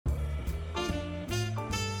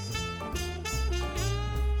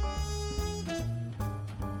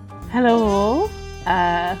Hello all,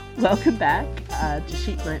 welcome back to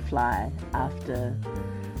Sheep Might Fly after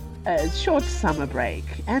a short summer break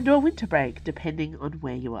and or winter break depending on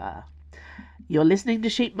where you are. You're listening to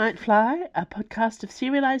Sheep Might Fly, a podcast of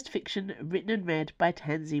serialised fiction written and read by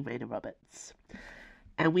Tansy Rayner Roberts.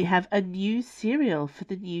 And we have a new serial for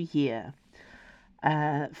the new year.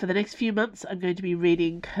 For the next few months I'm going to be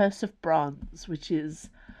reading Curse of Bronze, which is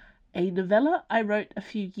a novella I wrote a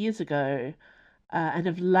few years ago and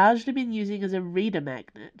have largely been using as a reader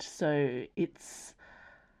magnet. So it's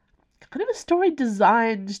kind of a story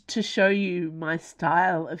designed to show you my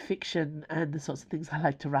style of fiction and the sorts of things I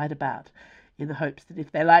like to write about, in the hopes that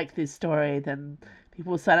if they like this story, then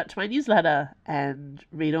people will sign up to my newsletter and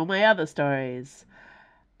read all my other stories.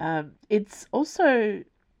 It's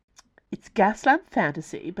Gaslamp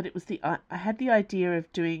fantasy, but I had the idea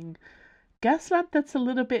of doing Gaslamp that's a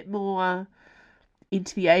little bit more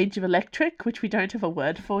into the age of electric, which we don't have a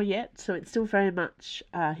word for yet. So it's still very much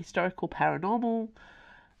historical paranormal,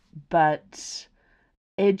 but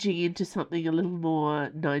edging into something a little more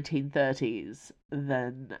 1930s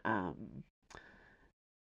than,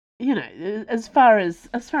 as far as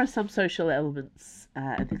some social elements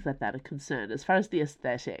and things like that are concerned. As far as the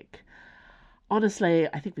aesthetic, honestly,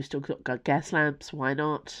 I think we've still got gas lamps. Why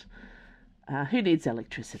not? Who needs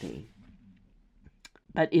electricity?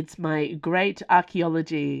 But it's my great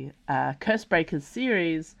archaeology Cursebreakers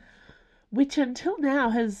series, which until now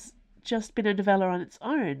has just been a novella on its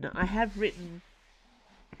own. I have written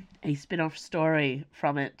a spin-off story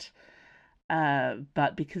from it,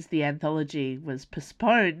 but because the anthology was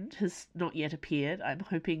postponed, has not yet appeared. I'm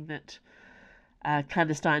hoping that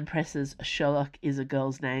Clandestine Press's Sherlock is a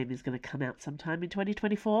Girl's Name is going to come out sometime in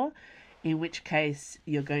 2024, in which case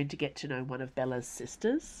you're going to get to know one of Bella's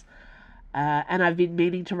sisters. And I've been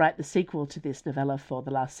meaning to write the sequel to this novella for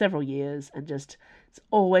the last several years, and it's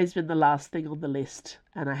always been the last thing on the list,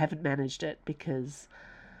 and I haven't managed it because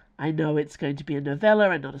I know it's going to be a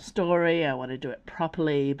novella and not a story. I want to do it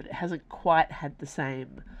properly, but it hasn't quite had the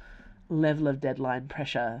same level of deadline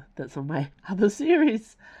pressure that's on my other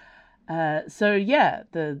series.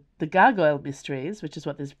 The Gargoyle Mysteries, which is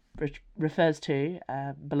what this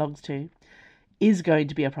belongs to, is going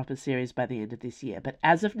to be a proper series by the end of this year. But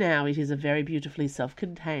as of now, it is a very beautifully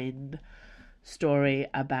self-contained story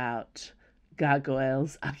about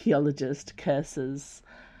gargoyles, archaeologists, curses,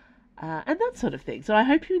 and that sort of thing. So I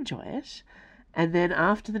hope you enjoy it. And then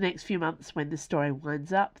after the next few months, when this story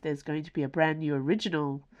winds up, there's going to be a brand new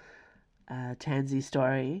original Tansy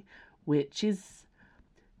story, which is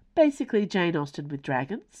basically Jane Austen with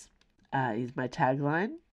dragons, is my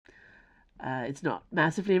tagline. It's not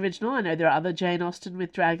massively original. I know there are other Jane Austen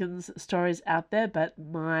with dragons stories out there, but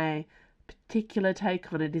my particular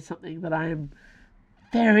take on it is something that I am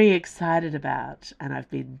very excited about, and I've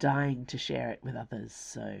been dying to share it with others.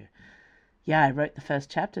 So, yeah, I wrote the first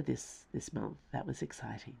chapter this month. That was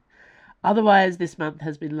exciting. Otherwise, this month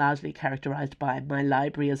has been largely characterised by my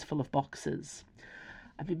library is full of boxes.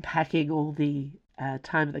 I've been packing all the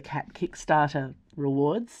Time of the Cat Kickstarter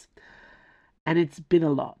rewards, and it's been a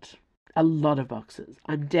lot of boxes.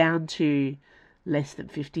 I'm down to less than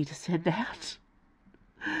 50 to send out.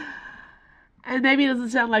 And maybe it doesn't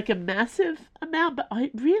sound like a massive amount, but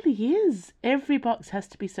it really is. Every box has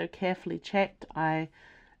to be so carefully checked. I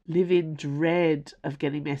live in dread of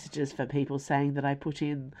getting messages from people saying that I put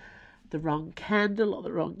in the wrong candle or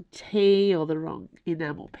the wrong tea or the wrong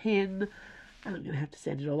enamel pin, and I'm going to have to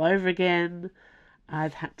send it all over again.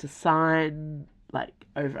 I've had to sign like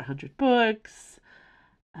over 100 books.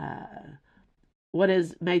 What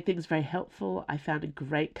has made things very helpful, I found a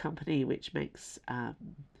great company which makes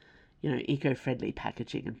eco-friendly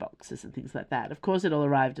packaging and boxes and things like that. Of course, it all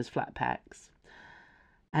arrived as flat packs.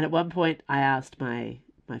 And at one point I asked my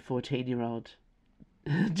 14-year-old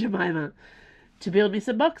Jemima to build me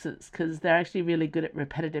some boxes, because they're actually really good at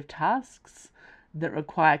repetitive tasks that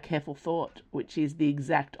require careful thought, which is the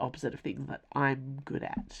exact opposite of things that I'm good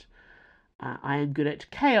at. I am good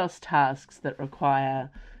at chaos tasks that require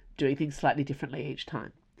doing things slightly differently each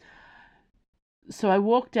time. So I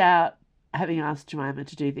walked out having asked Jemima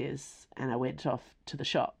to do this, and I went off to the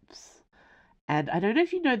shops. And I don't know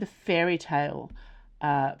if you know the fairy tale,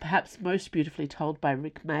 perhaps most beautifully told by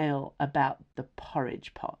Rick Mail, about the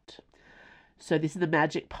porridge pot. So this is the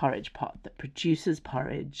magic porridge pot that produces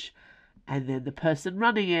porridge, and then the person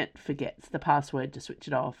running it forgets the password to switch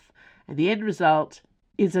it off, and the end result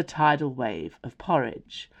is a tidal wave of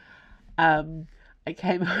porridge. I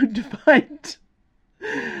came home to find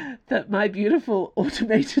that my beautiful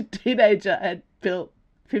automated teenager had built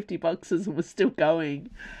 50 boxes and was still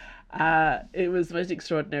going. It was the most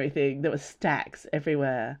extraordinary thing. There were stacks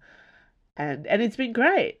everywhere. and it's been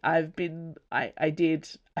great. I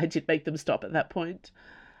did make them stop at that point.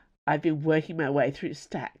 I've been working my way through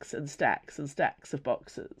stacks and stacks and stacks of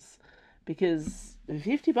boxes because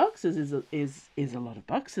 50 boxes is a lot of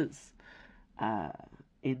boxes. Uh,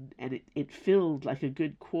 it filled like a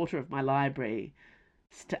good quarter of my library,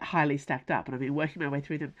 highly stacked up, and I've been working my way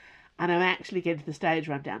through them. And I'm actually getting to the stage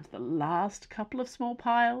where I'm down to the last couple of small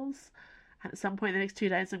piles. And at some point in the next 2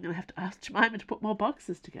 days, I'm going to have to ask Jemima to put more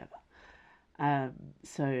boxes together.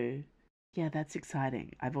 So, yeah, that's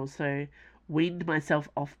exciting. I've also weaned myself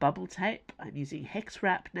off bubble tape. I'm using hex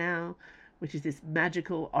wrap now, which is this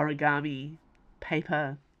magical origami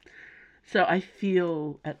paper. So I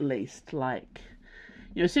feel at least like,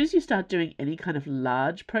 as soon as you start doing any kind of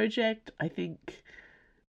large project, I think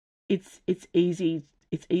it's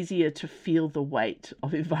easier to feel the weight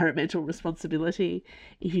of environmental responsibility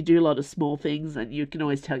if you do a lot of small things, and you can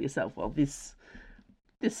always tell yourself, well, this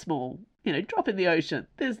small, drop in the ocean,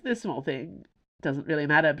 this small thing doesn't really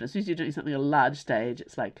matter. But as soon as you're doing something on a large stage,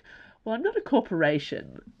 it's like, well, I'm not a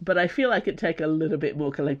corporation, but I feel I could take a little bit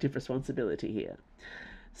more collective responsibility here.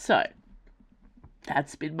 So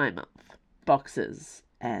that's been my month. Boxes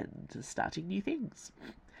and starting new things.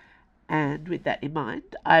 And with that in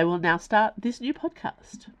mind, I will now start this new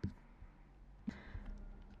podcast.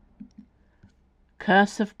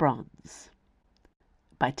 Curse of Bronze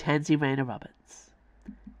by Tansy Rayner Roberts.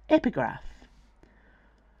 Epigraph.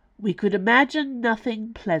 We could imagine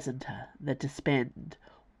nothing pleasanter than to spend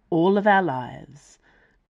all of our lives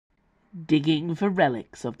digging for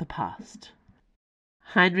relics of the past.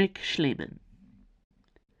 Heinrich Schliemann.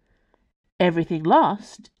 Everything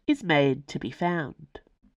lost is made to be found.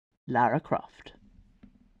 Lara Croft.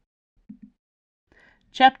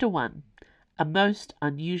 Chapter 1. A Most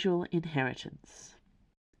Unusual Inheritance.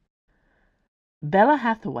 Bella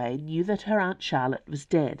Hathaway knew that her Aunt Charlotte was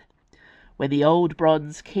dead when the old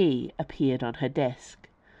bronze key appeared on her desk,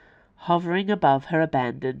 hovering above her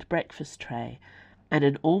abandoned breakfast tray, and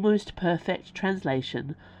an almost perfect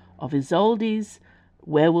translation of Isolde's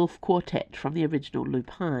Werewolf Quartet from the original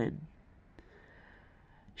Lupine.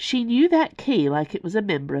 She knew that key like it was a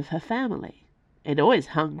member of her family. It always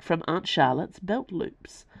hung from Aunt Charlotte's belt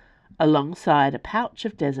loops, alongside a pouch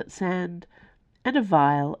of desert sand and a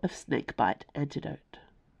vial of snakebite antidote.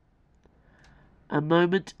 A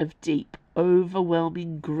moment of deep,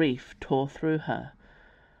 overwhelming grief tore through her,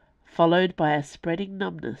 followed by a spreading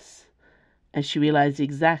numbness as she realized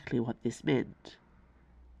exactly what this meant.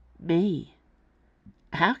 Me.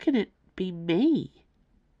 How can it be me?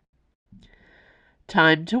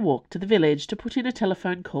 Time to walk to the village to put in a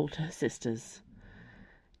telephone call to her sisters.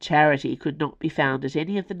 Charity could not be found at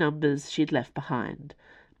any of the numbers she'd left behind,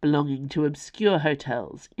 belonging to obscure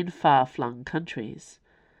hotels in far-flung countries.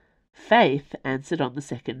 Faith answered on the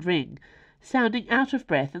second ring, sounding out of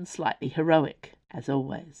breath and slightly heroic, as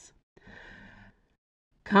always.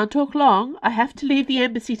 Can't talk long. I have to leave the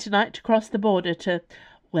embassy tonight to cross the border to,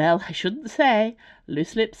 well, I shouldn't say,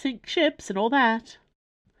 loose lips sink ships and all that.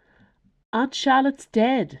 Aunt Charlotte's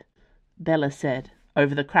dead, Bella said,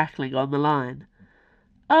 over the crackling on the line.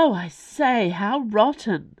 Oh, I say, how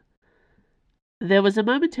rotten. There was a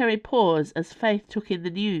momentary pause as Faith took in the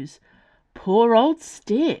news. Poor old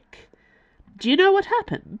Stick. Do you know what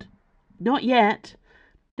happened? Not yet.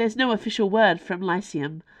 There's no official word from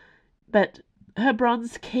Lyceum. But her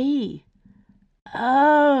bronze key.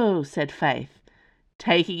 Oh, said Faith,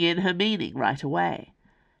 taking in her meaning right away.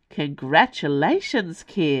 Congratulations,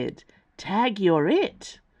 kid. Tag, you're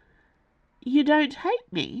it. You don't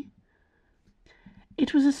hate me?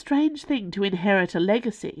 It was a strange thing to inherit a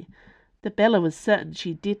legacy that Bella was certain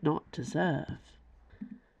she did not deserve.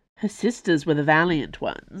 Her sisters were the valiant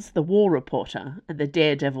ones, the war reporter and the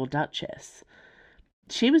daredevil duchess.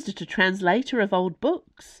 She was just a translator of old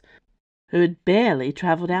books, who had barely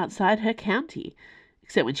travelled outside her county,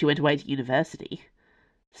 except when she went away to university.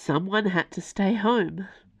 Someone had to stay home.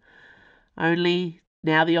 Only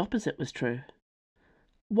now the opposite was true.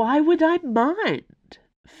 Why would I mind?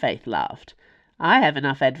 Faith laughed. I have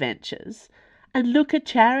enough adventures. And look at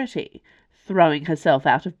Charity, throwing herself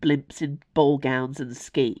out of blimps in ball gowns and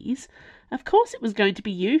skis. Of course it was going to be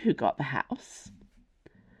you who got the house.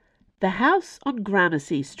 The house on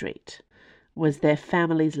Gramercy Street was their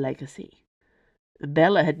family's legacy.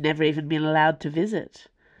 Bella had never even been allowed to visit.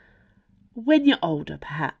 When you're older,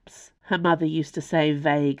 perhaps, her mother used to say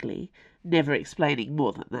vaguely, never explaining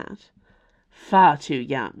more than that. Far too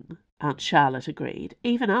young, Aunt Charlotte agreed,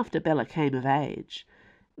 even after Bella came of age.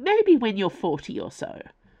 Maybe when you're 40 or so.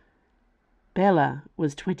 Bella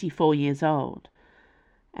was 24 years old,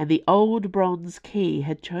 and the old bronze key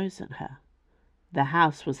had chosen her. The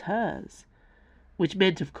house was hers, which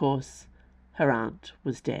meant, of course, her aunt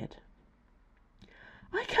was dead.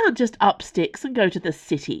 "I can't just up sticks and go to the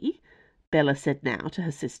city," Bella said now to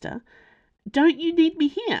her sister. "Don't you need me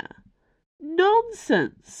here?"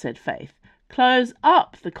 "Nonsense," said Faith. "Close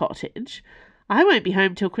up the cottage. I won't be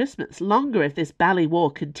home till Christmas, longer if this bally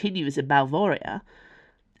war continues in Balvoria.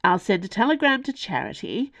 I'll send a telegram to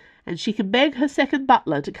Charity, and she can beg her second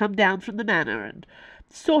butler to come down from the manor and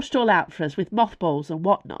sort it all out for us with mothballs and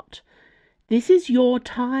what not. This is your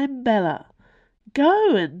time, Bella.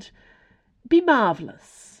 Go and be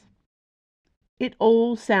marvellous." It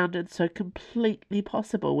all sounded so completely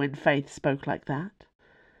possible when Faith spoke like that,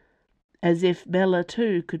 as if Bella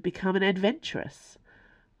too could become an adventuress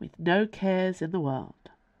with no cares in the world.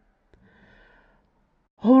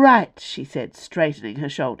 "All right," she said, straightening her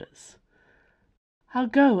shoulders. "I'll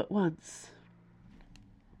go at once.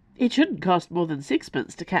 It shouldn't cost more than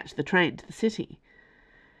sixpence to catch the train to the city.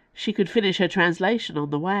 She could finish her translation on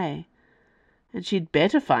the way, and she'd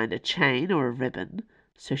better find a chain or a ribbon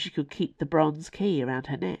so she could keep the bronze key around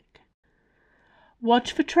her neck."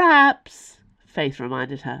 "Watch for traps," Faith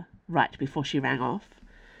reminded her right before she rang off.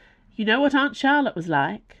 "You know what Aunt Charlotte was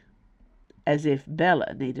like." As if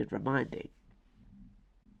Bella needed reminding.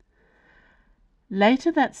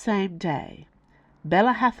 Later that same day,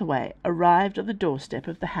 Bella Hathaway arrived on the doorstep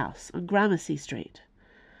of the house on Gramercy Street,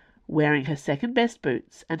 wearing her second-best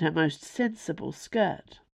boots and her most sensible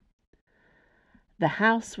skirt. The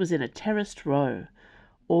house was in a terraced row,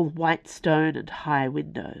 all white stone and high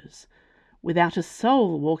windows, without a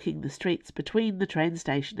soul walking the streets between the train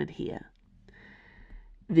station and here.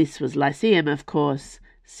 This was Lyceum, of course,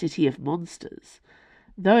 city of monsters,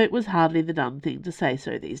 though it was hardly the dumb thing to say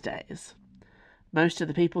so these days. Most of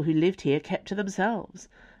the people who lived here kept to themselves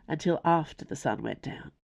until after the sun went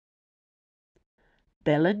down.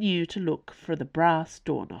 Bella knew to look for the brass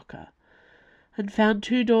door knocker, and found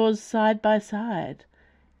 2 doors side by side,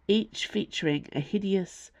 each featuring a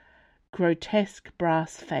hideous, grotesque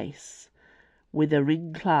brass face, with a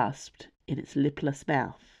ring clasped in its lipless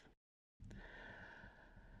mouth.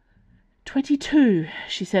 22,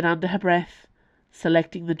 she said under her breath,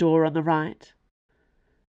 selecting the door on the right.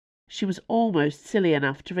 She was almost silly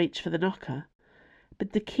enough to reach for the knocker,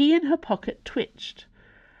 but the key in her pocket twitched,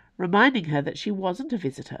 reminding her that she wasn't a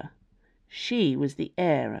visitor. She was the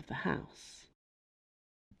heir of the house.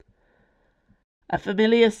 A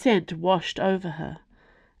familiar scent washed over her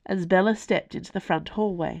as Bella stepped into the front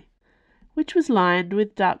hallway, which was lined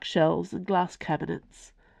with dark shelves and glass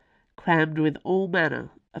cabinets, crammed with all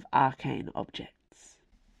manner of arcane objects.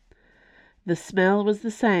 The smell was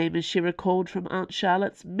the same as she recalled from Aunt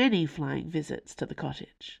Charlotte's many flying visits to the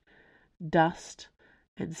cottage: dust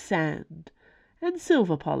and sand and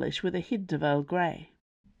silver polish with a hint of Earl Grey.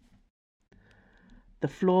 The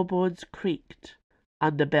floorboards creaked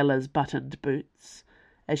under Bella's buttoned boots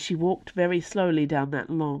as she walked very slowly down that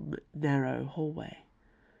long, narrow hallway.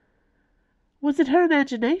 Was it her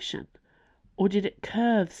imagination, or did it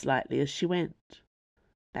curve slightly as she went?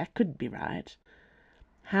 That couldn't be right.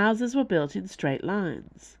 Houses were built in straight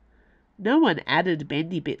lines. No one added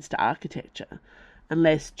bendy bits to architecture,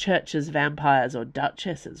 unless churches, vampires, or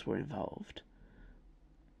duchesses were involved.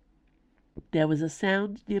 There was a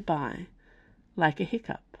sound nearby, like a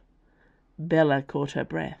hiccup. Bella caught her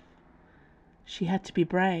breath. She had to be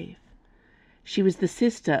brave. She was the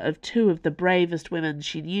sister of 2 of the bravest women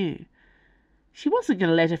she knew. She wasn't going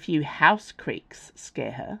to let a few house creaks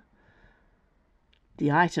scare her.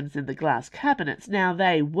 The items in the glass cabinets, now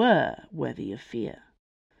they were worthy of fear.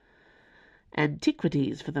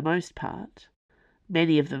 Antiquities for the most part,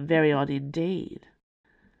 many of them very odd indeed.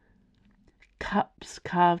 Cups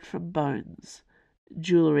carved from bones,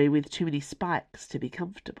 jewellery with too many spikes to be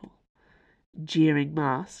comfortable, jeering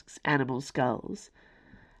masks, animal skulls,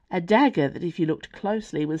 a dagger that, if you looked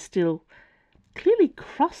closely, was still clearly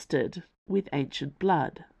crusted with ancient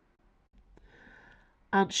blood.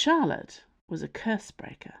 Aunt Charlotte was a curse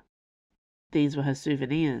breaker. These were her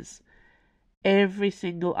souvenirs. Every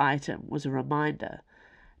single item was a reminder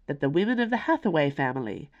that the women of the Hathaway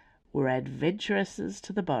family were adventuresses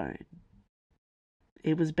to the bone.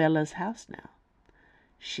 It was Bella's house now.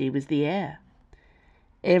 She was the heir.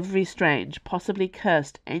 Every strange, possibly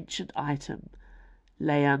cursed ancient item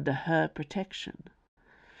lay under her protection.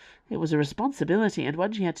 It was a responsibility, and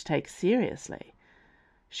one she had to take seriously.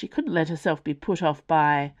 She couldn't let herself be put off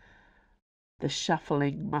by the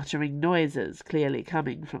shuffling, muttering noises clearly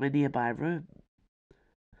coming from a nearby room.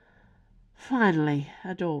 Finally,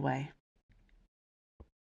 a doorway.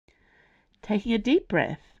 Taking a deep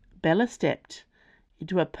breath, Bella stepped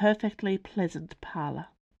into a perfectly pleasant parlour.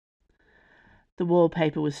 The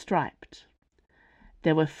wallpaper was striped.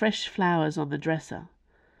 There were fresh flowers on the dresser,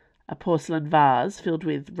 a porcelain vase filled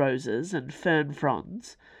with roses and fern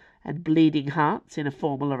fronds and bleeding hearts in a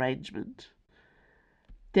formal arrangement.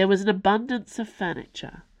 There was an abundance of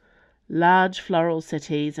furniture, large floral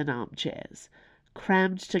settees and armchairs,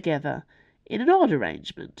 crammed together in an odd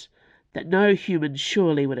arrangement that no human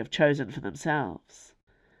surely would have chosen for themselves.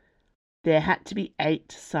 There had to be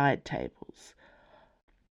 8 side tables,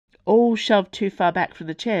 all shoved too far back from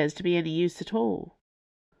the chairs to be any use at all.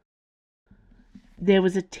 There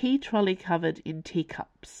was a tea trolley covered in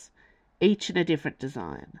teacups, each in a different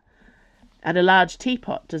design, and a large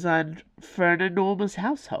teapot designed for an enormous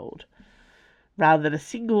household, rather than a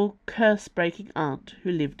single curse-breaking aunt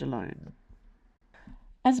who lived alone.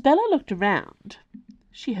 As Bella looked around,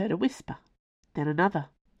 she heard a whisper, then another.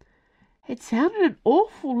 It sounded an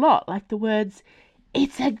awful lot like the words,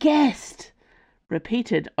 "It's a guest,"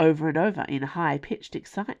 repeated over and over in high-pitched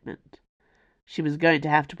excitement. She was going to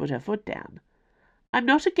have to put her foot down. "I'm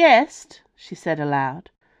not a guest," she said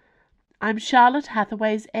aloud. "I'm Charlotte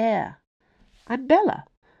Hathaway's heir. I'm Bella.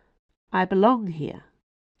 I belong here."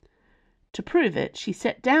 To prove it, she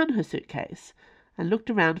set down her suitcase and looked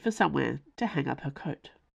around for somewhere to hang up her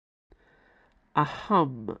coat. A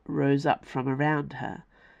hum rose up from around her,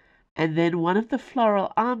 and then one of the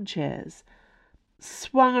floral armchairs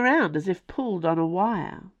swung around as if pulled on a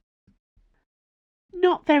wire.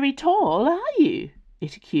 "Not very tall, are you?"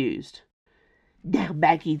 it accused. "Now,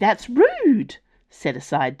 Maggie, that's rude," said a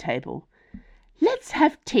side table. "Let's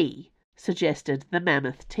have tea," suggested the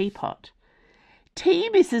mammoth teapot. "Tea,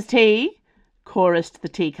 Mrs. T," chorused the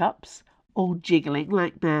teacups, all jiggling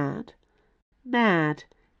like mad. Mad.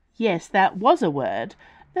 Yes, that was a word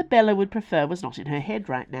that Bella would prefer was not in her head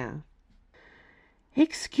right now.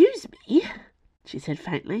 "Excuse me," she said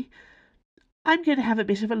faintly. "I'm going to have a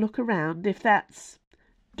bit of a look around, if that's—"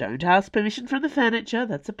 "Don't ask permission from the furniture.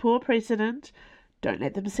 That's a poor precedent. Don't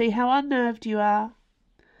let them see how unnerved you are."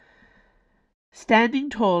 Standing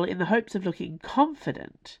tall in the hopes of looking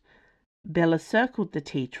confident, Bella circled the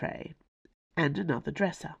tea tray and another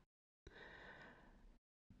dresser.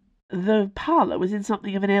 The parlour was in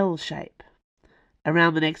something of an L shape.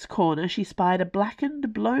 Around the next corner she spied a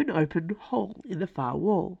blackened, blown-open hole in the far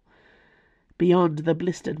wall. Beyond the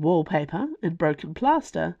blistered wallpaper and broken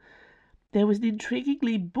plaster, there was an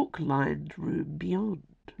intriguingly book-lined room beyond.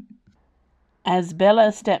 As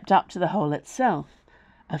Bella stepped up to the hole itself,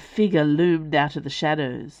 a figure loomed out of the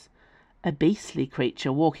shadows, a beastly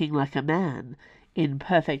creature walking like a man in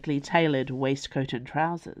perfectly tailored waistcoat and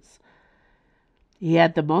trousers. He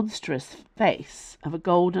had the monstrous face of a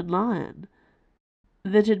golden lion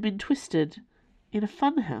that had been twisted in a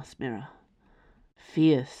funhouse mirror,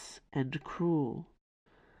 fierce and cruel.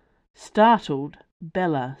 Startled,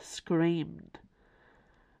 Bella screamed.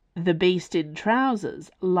 The beast in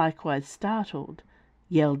trousers, likewise startled,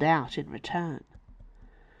 yelled out in return.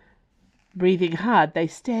 Breathing hard, they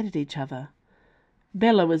stared at each other.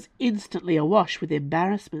 Bella was instantly awash with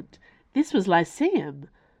embarrassment. This was Lyceum.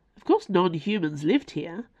 Of course non-humans lived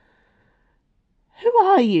here. "Who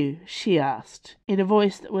are you?" she asked, in a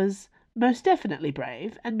voice that was most definitely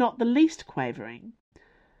brave and not the least quavering.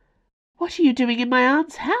 "What are you doing in my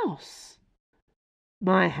aunt's house?"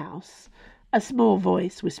 "My house," a small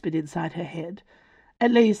voice whispered inside her head.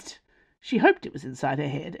 At least, she hoped it was inside her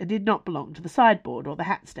head and did not belong to the sideboard or the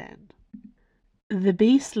hat stand. The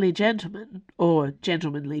beastly gentleman, or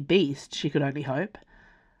gentlemanly beast, she could only hope,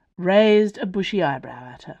 raised a bushy eyebrow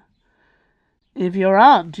at her. "If your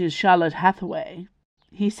aunt is Charlotte Hathaway,"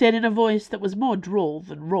 he said in a voice that was more drawl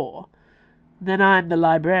than raw, "then I'm the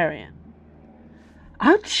librarian."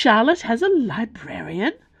 "Aunt Charlotte has a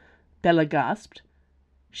librarian?" Bella gasped.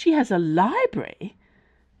 "She has a library?"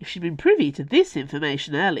 If she'd been privy to this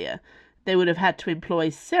information earlier, they would have had to employ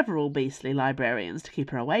several beastly librarians to keep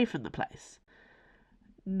her away from the place.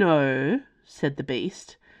 "No," said the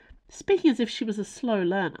beast, speaking as if she was a slow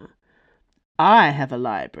learner. "I have a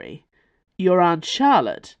library. Your Aunt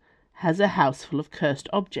Charlotte has a house full of cursed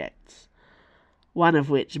objects, one of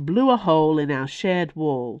which blew a hole in our shared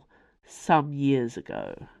wall some years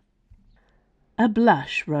ago." A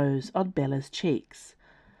blush rose on Bella's cheeks.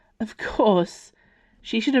 Of course,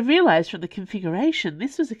 she should have realized from the configuration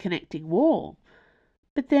this was a connecting wall.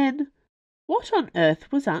 But then, what on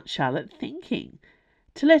earth was Aunt Charlotte thinking,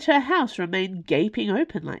 to let her house remain gaping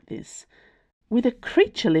open like this, with a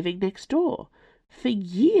creature living next door, for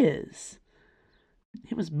years?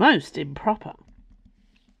 It was most improper.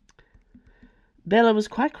 Bella was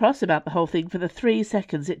quite cross about the whole thing for the 3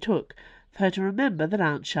 seconds it took for her to remember that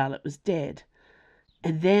Aunt Charlotte was dead.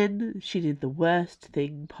 And then she did the worst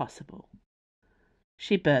thing possible.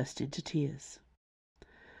 She burst into tears.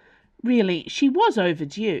 Really, she was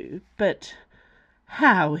overdue, but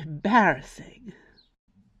how embarrassing.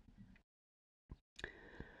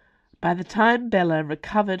 By the time Bella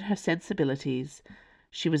recovered her sensibilities,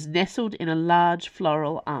 she was nestled in a large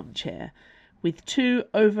floral armchair, with two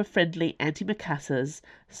over-friendly antimacassars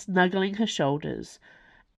snuggling her shoulders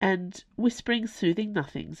and whispering soothing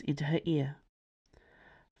nothings into her ear.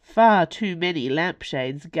 Far too many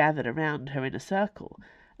lampshades gathered around her in a circle,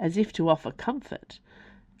 as if to offer comfort,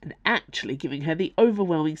 and actually giving her the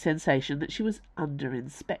overwhelming sensation that she was under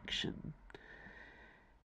inspection.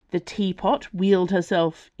 The teapot wheeled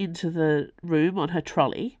herself into the room on her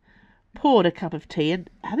trolley, poured a cup of tea, and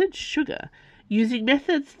added sugar, using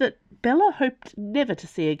methods that Bella hoped never to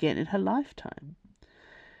see again in her lifetime.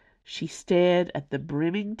 She stared at the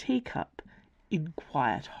brimming teacup in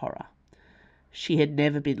quiet horror. She had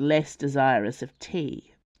never been less desirous of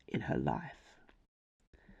tea in her life.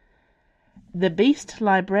 The beast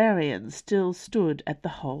librarian still stood at the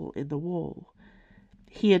hole in the wall.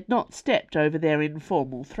 He had not stepped over their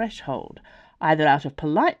informal threshold, either out of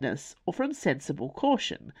politeness or from sensible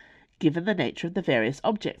caution, given the nature of the various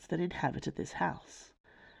objects that inhabited this house.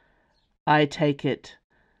 "I take it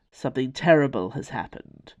something terrible has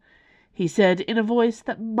happened," he said in a voice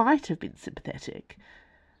that might have been sympathetic,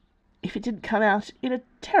 if it didn't come out in a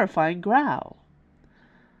terrifying growl.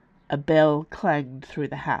 A bell clanged through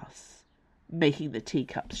the house, making the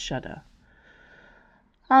teacups shudder.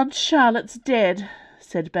 "Aunt Charlotte's dead,"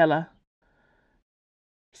 said Bella,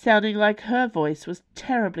 sounding like her voice was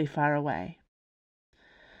terribly far away.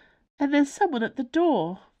 "And there's someone at the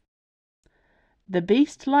door." The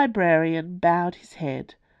beast librarian bowed his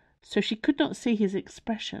head, so she could not see his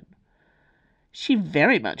expression. She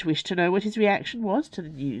very much wished to know what his reaction was to the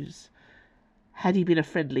news. Had he been a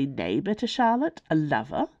friendly neighbour to Charlotte? A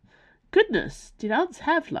lover? Goodness, did aunts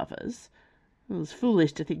have lovers? It was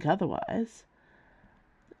foolish to think otherwise.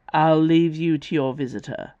 "I'll leave you to your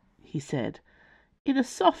visitor," he said, in a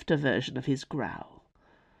softer version of his growl.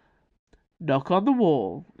 "Knock on the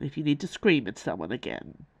wall if you need to scream at someone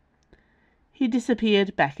again." He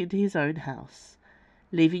disappeared back into his own house,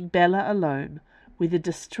 leaving Bella alone with a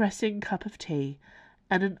distressing cup of tea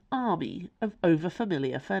and an army of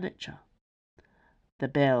over-familiar furniture. The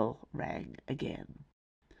bell rang again.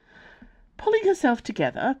 Pulling herself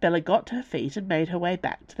together, Bella got to her feet and made her way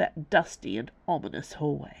back to that dusty and ominous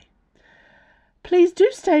hallway. "Please do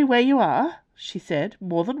stay where you are," she said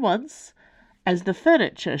more than once, as the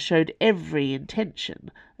furniture showed every intention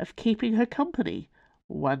of keeping her company,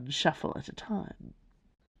 one shuffle at a time.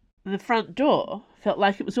 The front door felt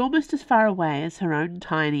like it was almost as far away as her own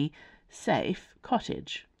tiny, safe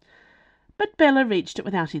cottage. But Bella reached it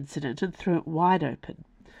without incident and threw it wide open.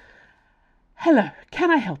 "Hello, can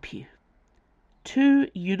I help you?" Two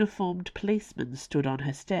uniformed policemen stood on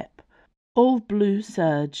her step, all blue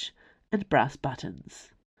serge and brass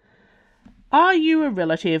buttons. "Are you a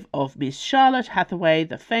relative of Miss Charlotte Hathaway,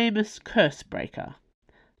 the famous curse-breaker?"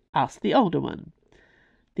 asked the older one.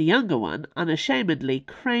 The younger one unashamedly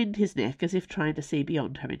craned his neck as if trying to see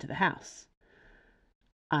beyond her into the house.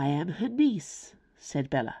 "I am her niece," said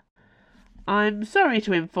Bella. "I'm sorry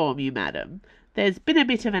to inform you, madam, there's been a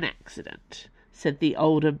bit of an accident," said the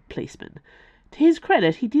older policeman. To his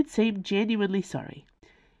credit, he did seem genuinely sorry.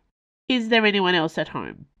 "Is there anyone else at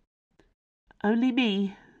home?" "Only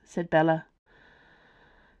me," said Bella.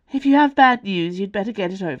 "If you have bad news, you'd better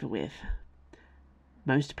get it over with."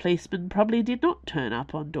 Most policemen probably did not turn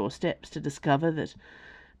up on doorsteps to discover that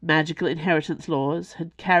magical inheritance laws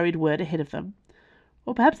had carried word ahead of them,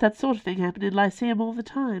 or perhaps that sort of thing happened in Lyceum all the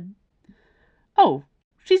time. "Oh,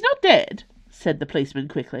 she's not dead," said the policeman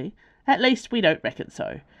quickly. "At least we don't reckon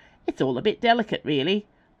so. It's all a bit delicate, really.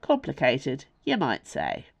 Complicated, you might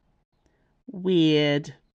say."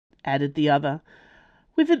 "Weird," added the other,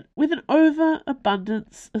 with an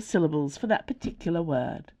overabundance of syllables for that particular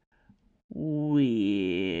word. "Weird."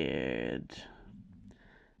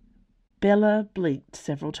 Bella blinked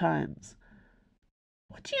several times.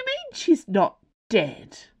 "What do you mean she's not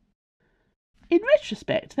dead?" In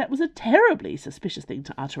retrospect, that was a terribly suspicious thing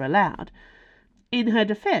to utter aloud. In her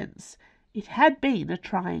defence, it had been a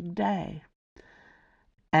trying day.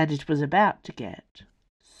 And it was about to get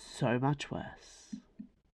so much worse.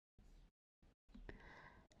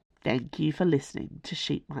 Thank you for listening to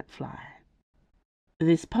Sheep Might Fly.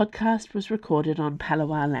 This podcast was recorded on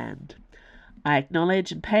Palawa land. I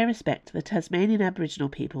acknowledge and pay respect to the Tasmanian Aboriginal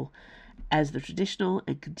people as the traditional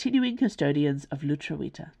and continuing custodians of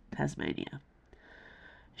Lutruwita, Tasmania.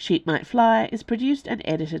 Sheep Might Fly is produced and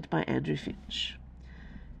edited by Andrew Finch.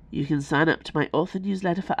 You can sign up to my author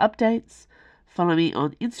newsletter for updates, Follow me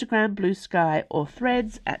on Instagram, Blue Sky, or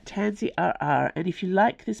Threads at TansyRR. And if you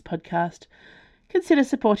like this podcast, consider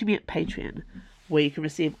supporting me at Patreon, where you can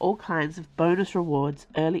receive all kinds of bonus rewards,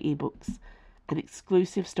 early ebooks, and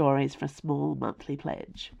exclusive stories for a small monthly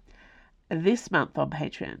pledge. This month on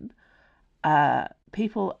Patreon,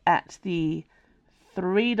 people at the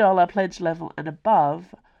 $3 pledge level and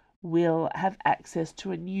above will have access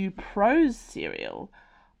to a new prose serial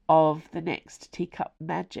of the next Teacup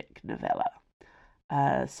Magic novella.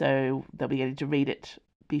 So they'll be getting to read it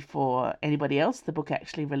before anybody else. The book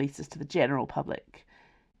actually releases to the general public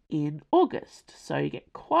in August, so you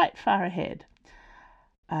get quite far ahead.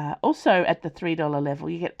 Also at the $3 level,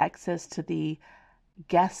 you get access to the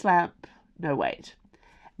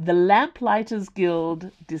the Lamplighters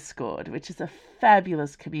Guild Discord, which is a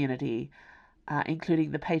fabulous community,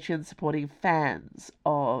 including the Patreon supporting fans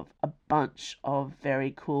of a bunch of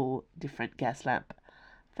very cool different Gaslamp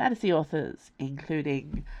fantasy authors,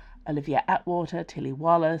 including Olivia Atwater, Tilly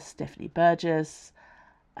Wallace, Stephanie Burgess,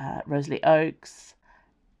 Rosalie Oakes.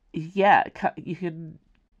 Yeah, you can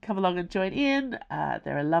come along and join in.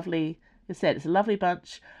 They're a lovely, as I said, it's a lovely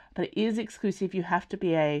bunch, but it is exclusive. You have to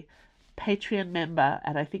be a Patreon member,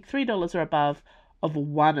 and I think $3 or above, of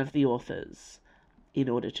one of the authors in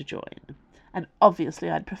order to join. And obviously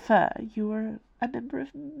I'd prefer you were a member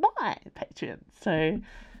of my Patreon. So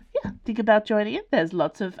yeah, think about joining it. There's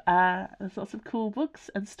lots of cool books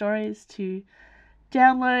and stories to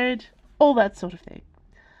download, all that sort of thing.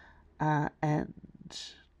 And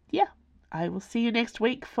yeah, I will see you next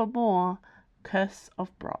week for more Curse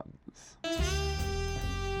of Bronze.